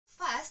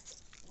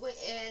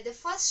The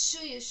first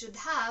shoe you should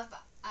have,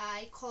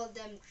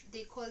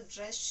 they call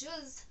dress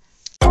shoes.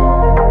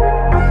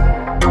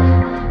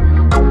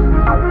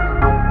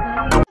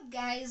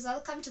 Guys,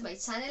 welcome to my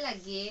channel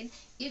again.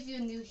 If you're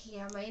new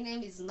here, my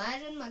name is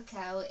Marian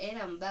Macau and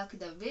I'm back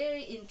with a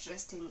very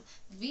interesting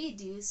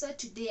video. So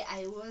today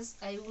I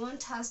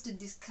want us to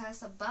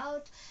discuss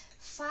about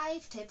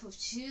 5 types of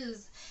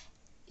shoes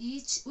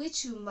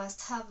which you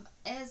must have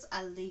as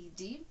a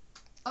lady.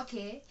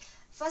 Okay,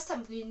 first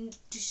I'm going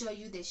to show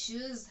you the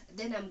shoes,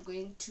 then I'm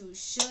going to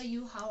show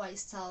you how I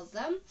style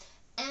them,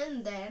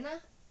 and then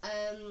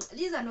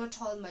these are not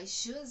all my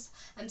shoes.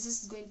 I'm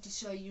just going to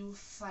show you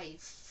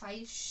five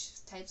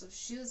types of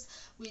shoes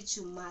which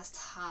you must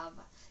have.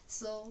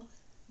 So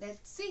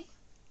let's see.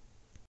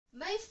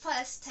 My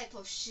first type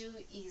of shoe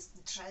is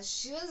dress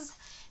shoes.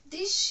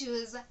 These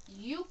shoes,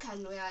 you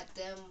can wear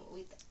them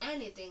with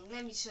anything.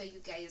 Let me show you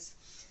guys.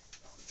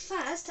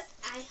 First,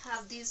 I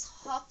have these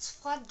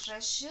Oxford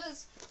dress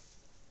shoes,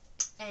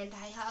 and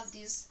I have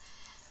these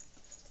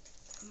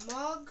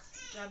Mog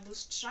double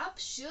strap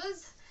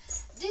shoes.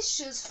 These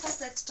shoes,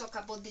 first let's talk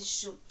about this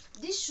shoe.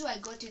 This shoe I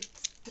got it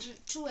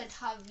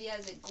 2.5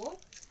 years ago.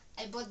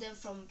 I bought them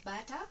from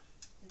Bata.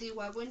 They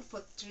were going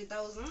for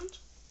 3,000.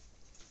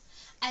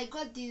 I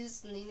got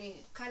this in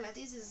a color.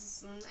 This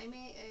is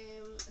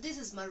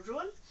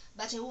maroon,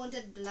 but I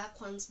wanted black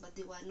ones, but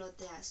they were not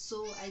there,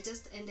 so I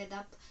just ended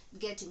up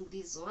getting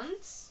these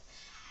ones.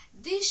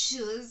 These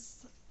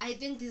shoes, I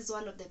think this is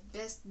one of the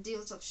best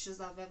deals of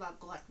shoes I've ever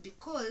got,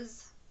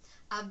 because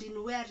I've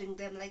been wearing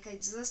them, like I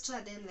just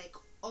wear them like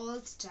all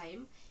the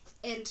time,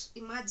 and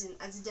imagine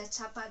as a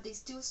chapa, they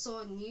still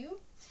so new.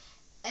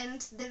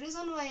 And the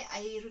reason why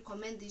I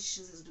recommend these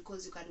shoes is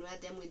because you can wear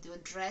them with your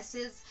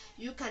dresses,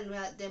 you can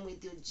wear them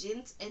with your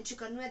jeans, and you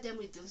can wear them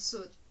with your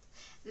suit.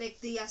 Like,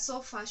 they are so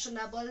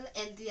fashionable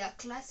and they are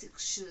classic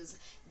shoes.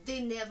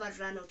 They never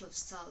run out of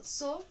style.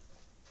 So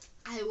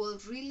I will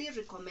really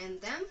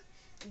recommend them.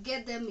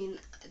 Get them in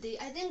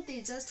I think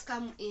they just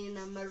come in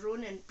a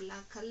maroon and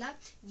black color.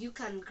 You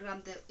can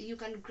grab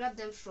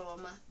them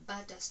from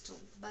Bata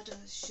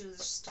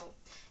shoes store.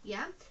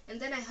 Yeah. And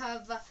then I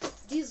have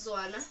this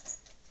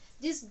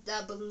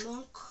double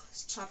monk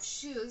strap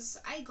shoes.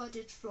 I got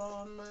it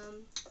from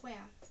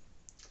where?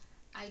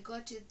 I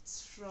got it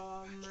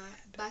from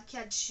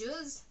Backyard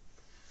Shoes.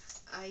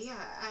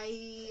 Yeah,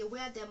 I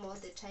wear them all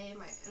the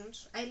time, and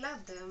I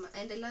love them,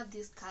 and I love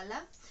this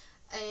color.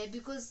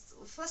 Because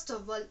first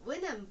of all,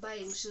 when I'm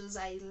buying shoes,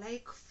 I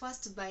like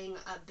first buying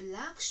a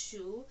black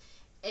shoe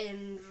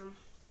and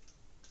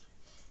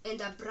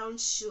a brown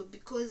shoe,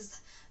 because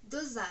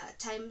those are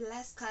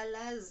timeless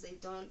colors.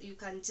 You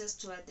can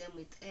just wear them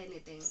with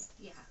anything.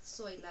 Yeah,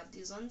 so I love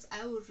these ones.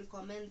 I would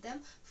recommend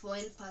them for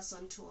any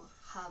person to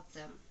have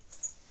them.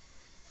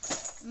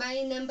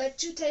 My number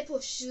 2 type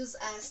of shoes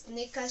are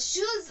sneaker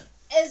shoes.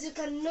 As you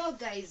can know,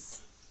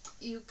 guys,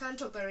 you can't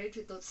operate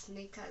without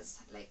sneakers.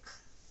 Like,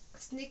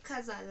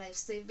 sneakers are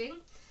life-saving.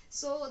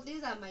 So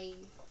these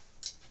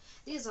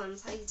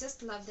ones, I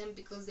just love them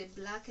because they're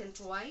black and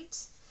white.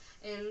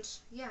 And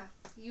yeah,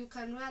 you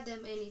can wear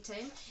them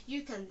anytime.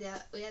 You can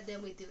wear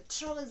them with your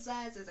trousers.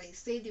 As I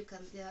said, you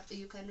can wear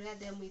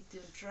them with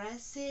your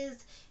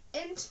dresses,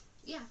 and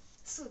yeah,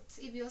 suits.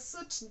 If you're a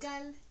suit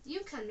girl,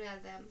 you can wear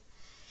them.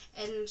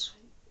 And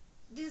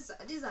these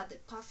are the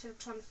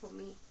perfect one for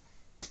me.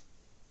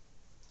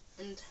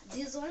 And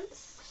these are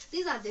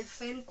the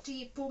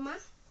Fenty Puma.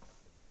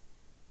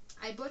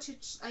 I bought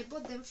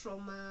them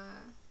from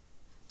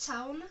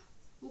town,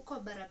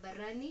 Uko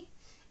Barabarani,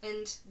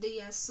 and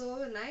they are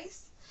so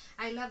nice.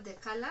 I love the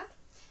color,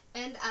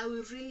 and I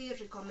will really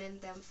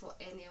recommend them for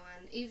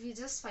anyone. If you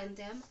just find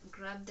them,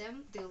 grab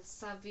them. They'll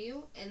serve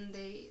you, and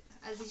they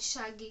are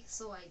shaggy,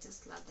 so I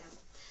just love them.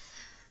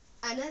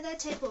 Another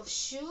type of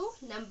shoe,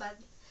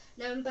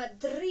 number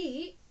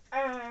 3,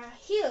 are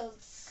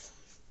heels.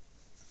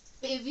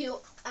 If you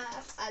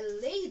are a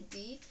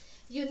lady,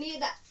 you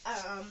need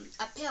a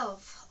pair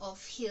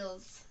of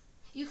heels.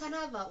 You can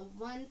have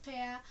one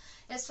pair,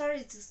 as far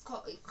as it's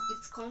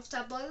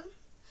comfortable.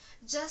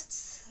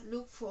 Just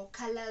look for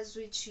colors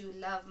which you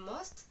love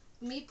most.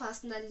 Me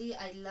personally,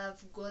 I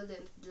love gold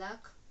and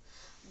black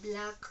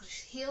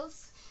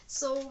heels.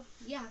 So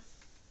yeah,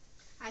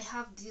 I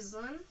have this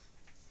one,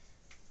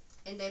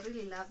 and I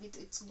really love it.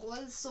 It's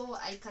gold, so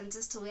I can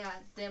just wear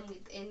them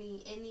with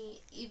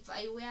any if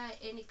I wear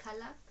any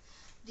color.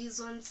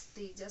 These ones,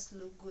 they just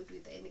look good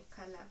with any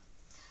color.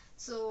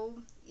 So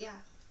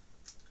yeah,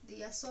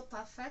 they are so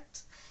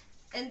perfect.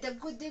 And the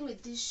good thing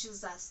with these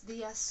shoes is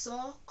they are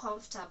so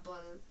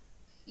comfortable.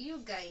 You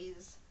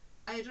guys,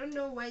 I don't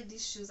know why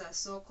these shoes are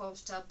so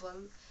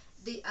comfortable.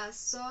 They are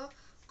so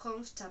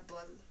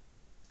comfortable.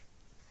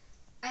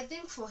 I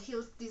think for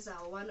heels, these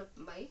are one of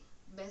my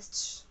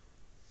best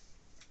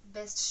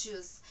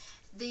shoes.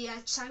 They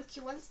are chunky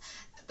ones,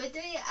 but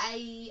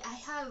I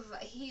have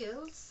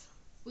heels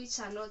which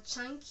are not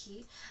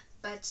chunky.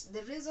 But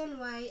the reason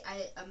why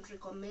I am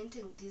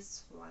recommending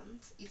these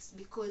ones is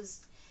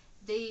because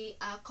they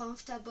are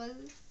comfortable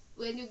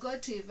when you go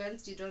to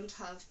events, you don't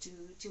have to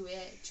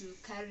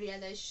carry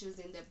other shoes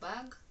in the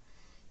bag.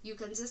 You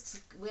can just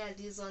wear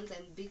these ones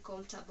and be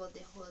comfortable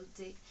the whole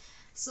day.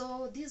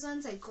 So these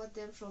ones I got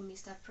them from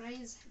Mr.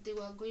 Price. They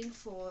were going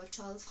for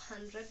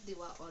 1200. They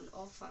were on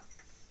offer,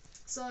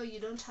 so you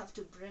don't have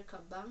to break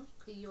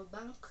your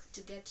bank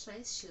to get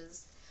nice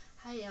shoes.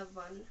 I have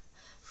one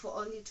for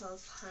only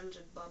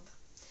 1200 bob.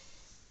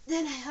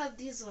 Then I have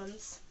these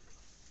ones.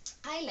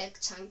 I like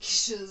chunky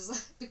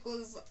shoes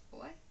because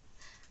why?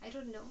 I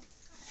don't know.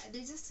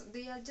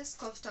 They are just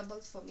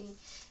comfortable for me.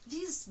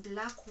 These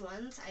black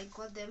ones I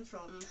got them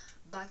from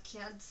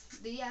Backyards.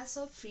 They are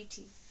so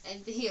pretty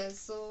and they are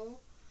so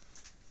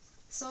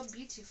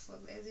beautiful,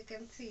 as you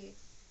can see.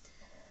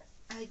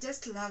 I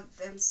just love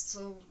them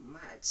so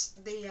much.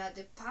 They are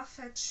the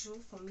perfect shoe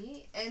for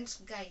me. And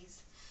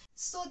guys,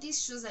 so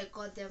these shoes I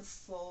got them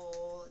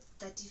for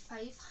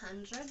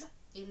 3500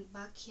 in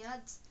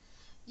Backyards.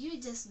 You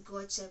just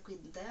go check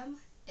with them,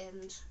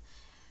 and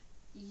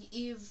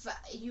if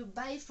you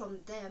buy from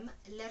them,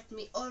 let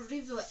me, or if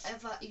you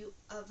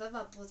have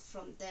ever bought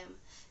from them,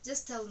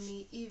 just tell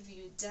me if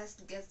you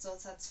just get so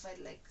satisfied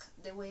like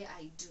the way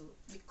I do,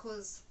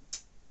 because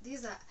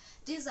these are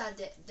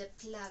the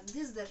plug.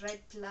 This is the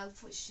right plug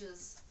for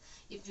shoes.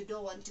 If you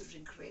don't want to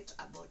regret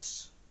about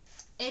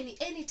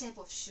any type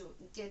of shoe,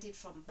 get it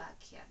from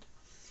Backyard.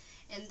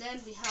 And then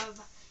we have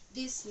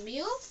these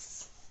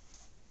mules.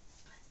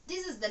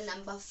 This is the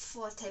number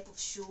 4 type of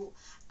shoe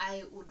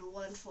I would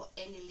want for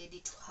any lady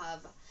to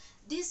have.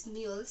 These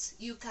mules,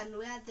 you can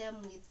wear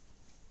them with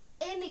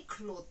any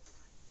cloth,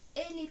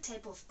 any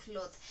type of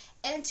cloth,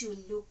 and you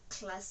look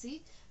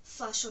classy,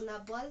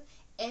 fashionable,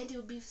 and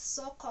you'll be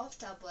so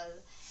comfortable.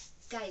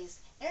 Guys,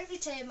 every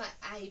time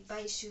I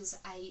buy shoes,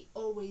 I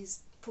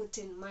always put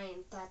in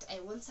mind that I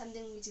want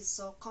something which is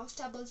so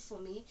comfortable for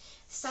me,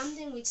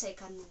 something which I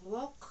can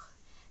walk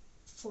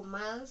for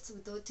miles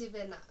without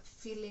even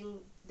feeling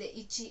the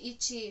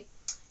itchy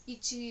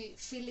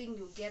feeling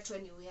you get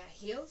when you wear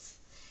heels.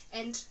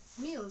 And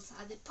mules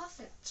are the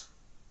perfect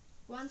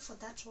one for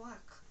that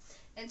work.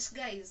 And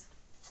guys,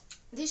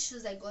 these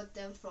shoes I got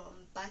them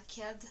from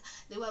Backyard.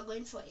 They were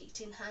going for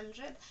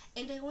 1800,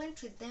 and I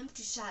went with them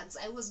to Shags.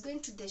 I was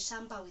going to the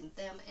Shamba with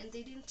them, and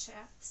they didn't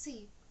share.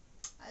 See,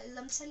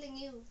 I'm telling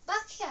you,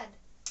 Backyard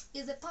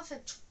is a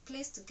perfect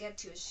place to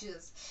get your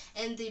shoes.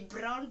 And they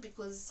brown,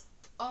 because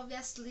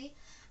obviously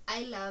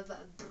I love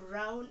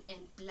brown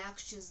and black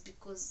shoes,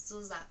 because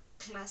those are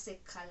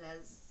classic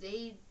colors.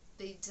 They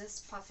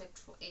just perfect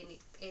for any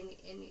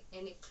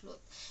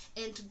cloth.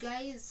 And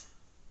guys,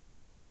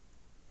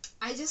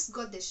 I just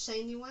got the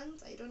shiny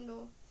ones. I don't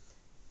know,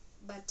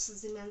 but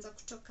zimeanza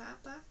kutoka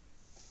hapa,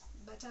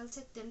 but I'll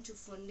take them to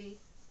Funde.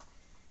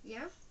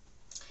 Yeah.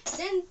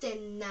 Then the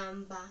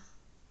number,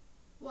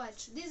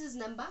 what? This is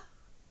number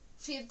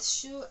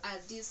 5th shoe are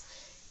these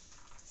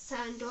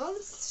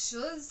sandals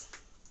shoes.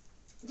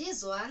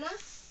 This one,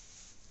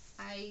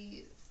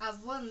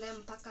 I've worn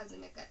them mpaka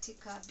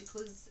zimekatika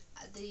because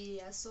they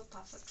are so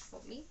perfect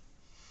for me.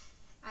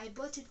 I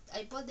bought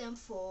them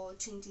for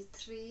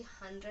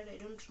 2300. I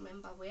don't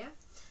remember where,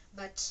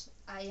 but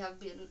I have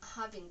been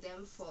having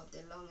them for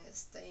the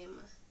longest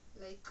time.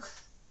 Like,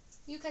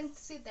 you can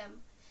see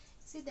them,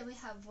 see the way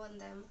I've worn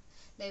them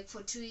like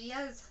for 2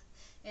 years,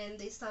 and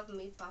they serve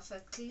me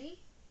perfectly.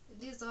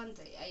 These ones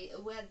I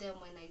wear them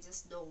when I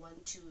just don't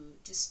want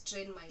to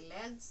strain my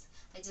legs.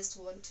 I just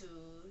want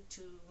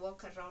to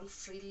walk around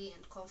freely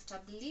and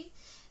comfortably.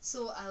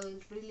 So I will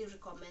really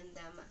recommend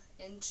them,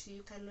 and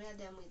you can wear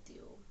them with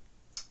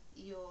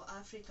your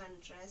African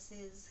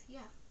dresses.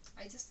 Yeah,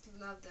 I just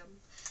love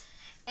them.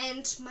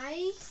 And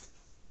my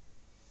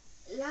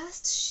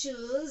last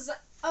shoes,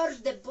 or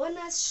the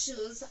bonus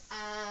shoes,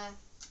 are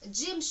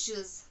gym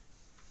shoes.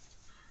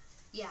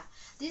 Yeah,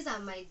 these are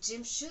my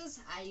gym shoes.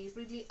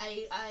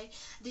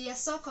 They are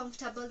so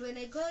comfortable. When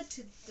I go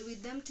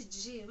with them to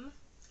gym,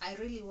 I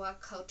really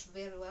work out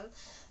very well.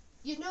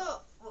 You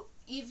know,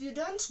 if you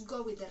don't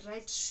go with the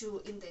right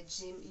shoe in the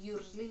gym, you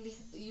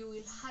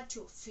will hurt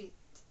your feet.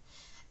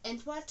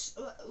 And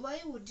why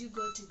would you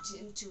go to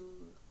gym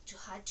to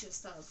hurt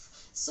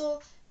yourself?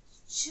 So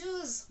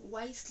choose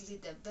wisely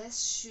the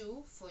best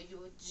shoe for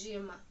your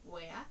gym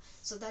wear,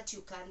 so that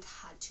you can't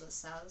hurt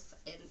yourself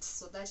and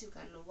so that you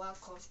can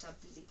walk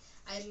comfortably.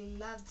 I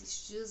love these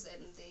shoes,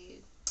 and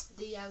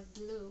they are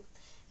blue,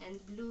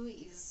 and blue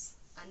is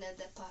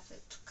another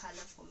perfect color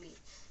for me.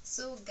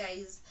 So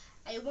guys,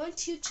 I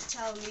want you to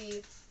tell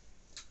me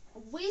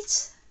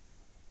which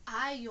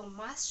are your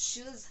must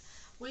shoes,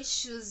 which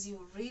shoes you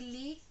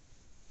really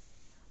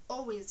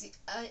always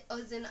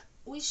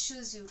which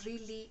shoes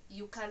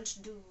you can't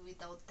do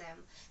without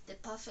them, the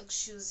perfect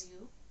shoes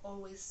you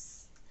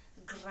always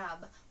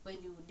grab when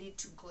you need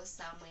to go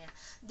somewhere.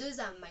 Those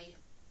are my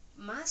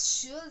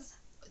must shoes,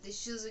 the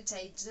shoes which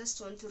I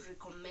just want to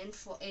recommend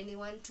for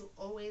anyone to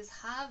always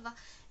have.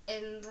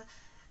 And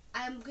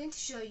I'm going to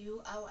show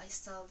you how I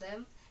style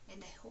them,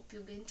 and I hope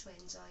you're going to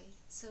enjoy.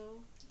 So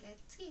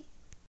let's see.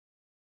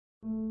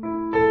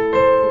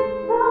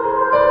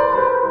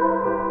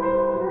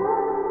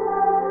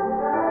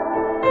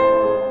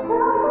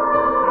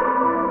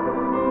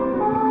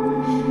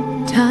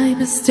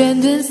 Time is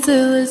standing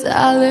still as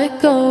I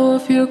let go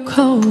of your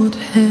cold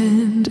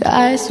hand.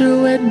 Eyes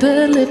are wet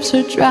but lips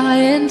are dry,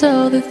 and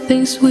all the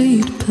things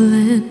we'd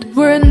planned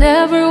were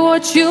never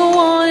what you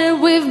wanted.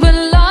 We've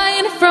been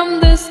lying from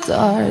the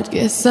start.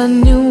 Guess I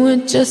knew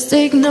it, just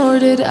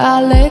ignored it.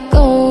 I let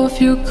go of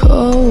your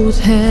cold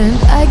hand.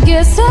 I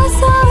guess I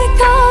saw it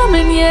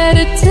coming, yet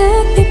it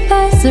took me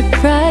by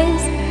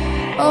surprise.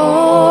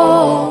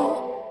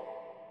 Oh,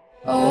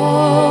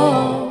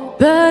 oh.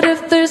 But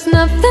if there's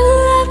nothing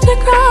left to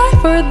cry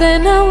for,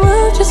 then I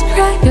will just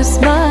crack a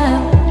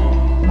smile.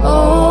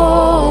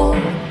 Oh,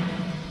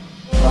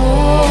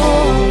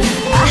 oh.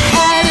 I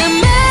had a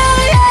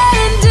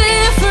million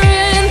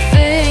different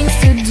things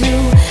to do,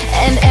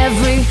 and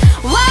every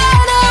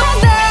one of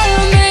them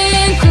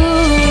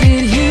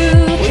included you.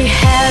 We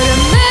had a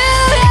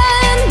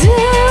million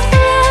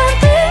different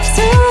things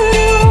to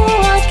do.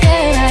 What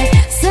can I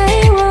say?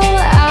 Well,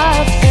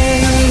 I've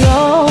been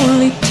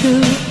lonely too.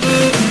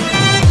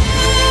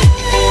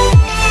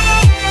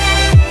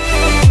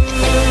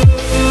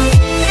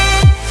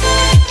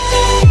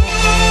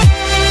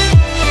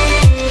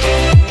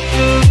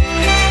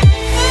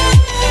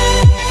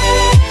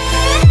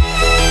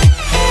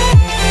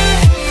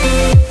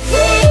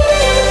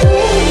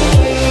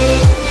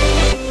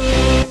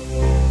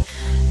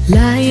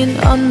 Lying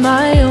on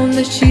my own,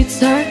 the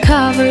sheets are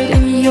covered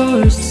in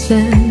your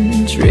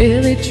scent.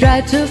 Really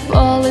tried to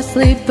fall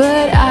asleep,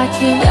 but I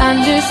can't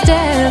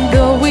understand.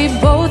 Though we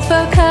both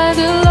felt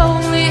kinda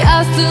lonely,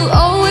 I still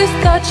always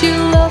thought you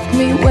loved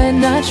me.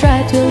 When I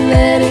tried to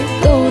let it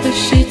go, the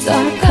sheets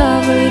are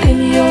covered in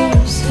your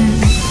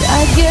scent.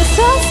 I guess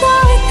I saw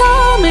it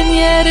coming,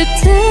 yet it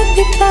took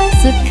me by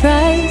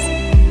surprise.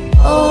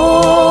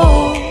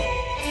 Oh,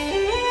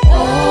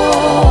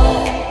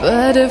 oh.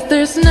 But if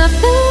there's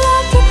nothing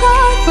left to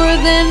cry for,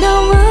 then I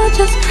will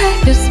just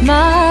crack a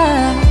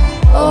smile.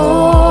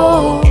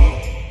 Oh,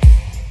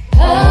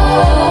 oh.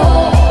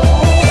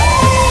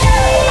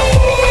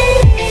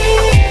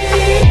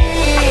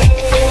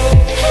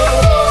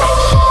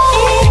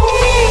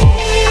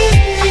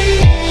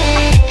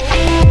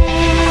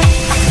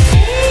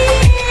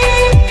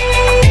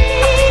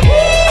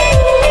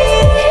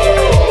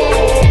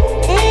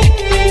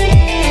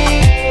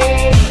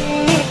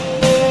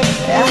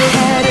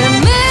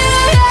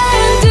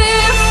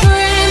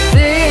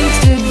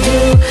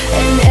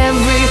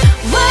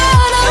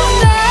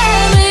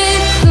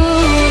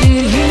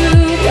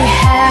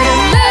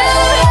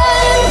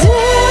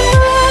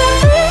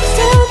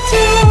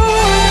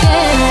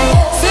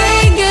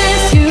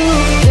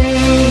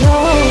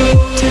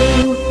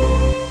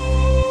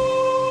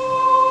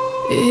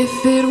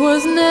 If it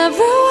was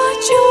never what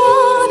you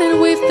wanted,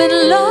 we've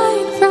been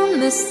lying from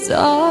the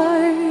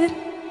start.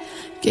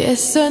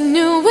 Guess I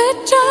knew it,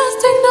 just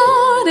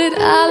ignored it.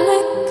 I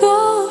let go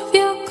of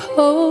your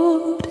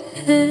cold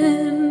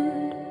hand.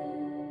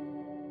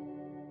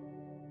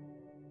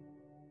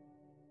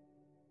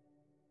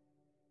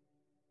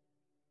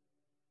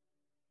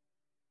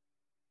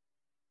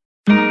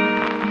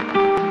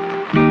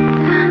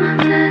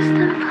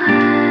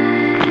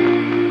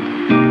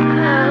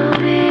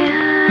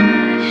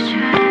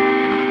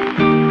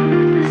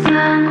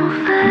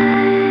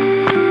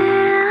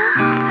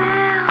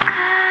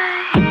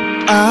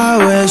 I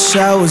wish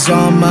I was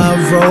on my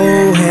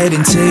road,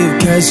 heading to you,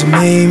 cause you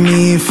made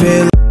me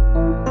feel